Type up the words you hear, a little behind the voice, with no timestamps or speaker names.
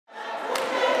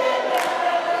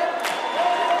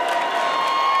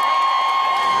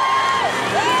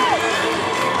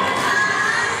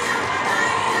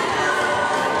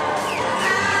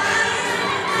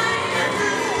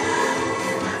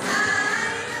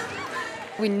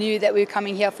We knew that we were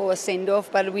coming here for a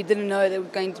send-off, but we didn't know that it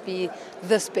was going to be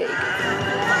this big.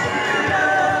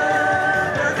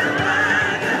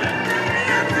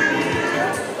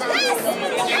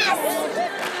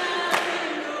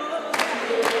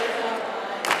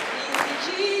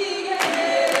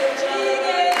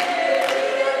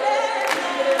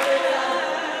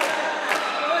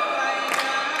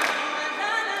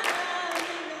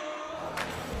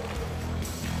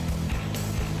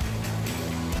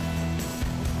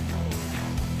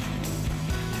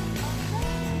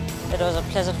 It was a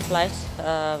pleasant flight.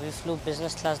 We flew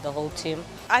business class, the whole team.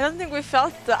 I don't think we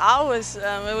felt the hours.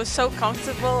 It was so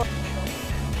comfortable.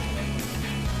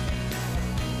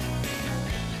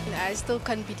 I still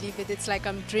can't believe it. It's like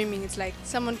I'm dreaming. It's like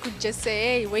someone could just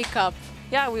say, hey, wake up.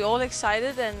 Yeah, we're all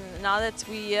excited, and now that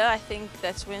we're here, I think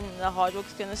that's when the hard work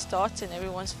is going to start and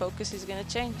everyone's focus is going to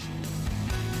change.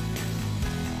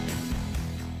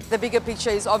 The bigger picture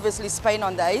is obviously Spain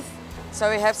on the 8th. So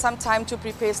we have some time to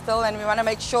prepare still, and we want to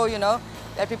make sure,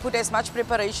 that we put as much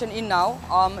preparation in now,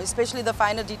 especially the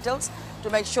finer details, to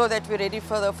make sure that we're ready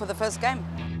for the first game.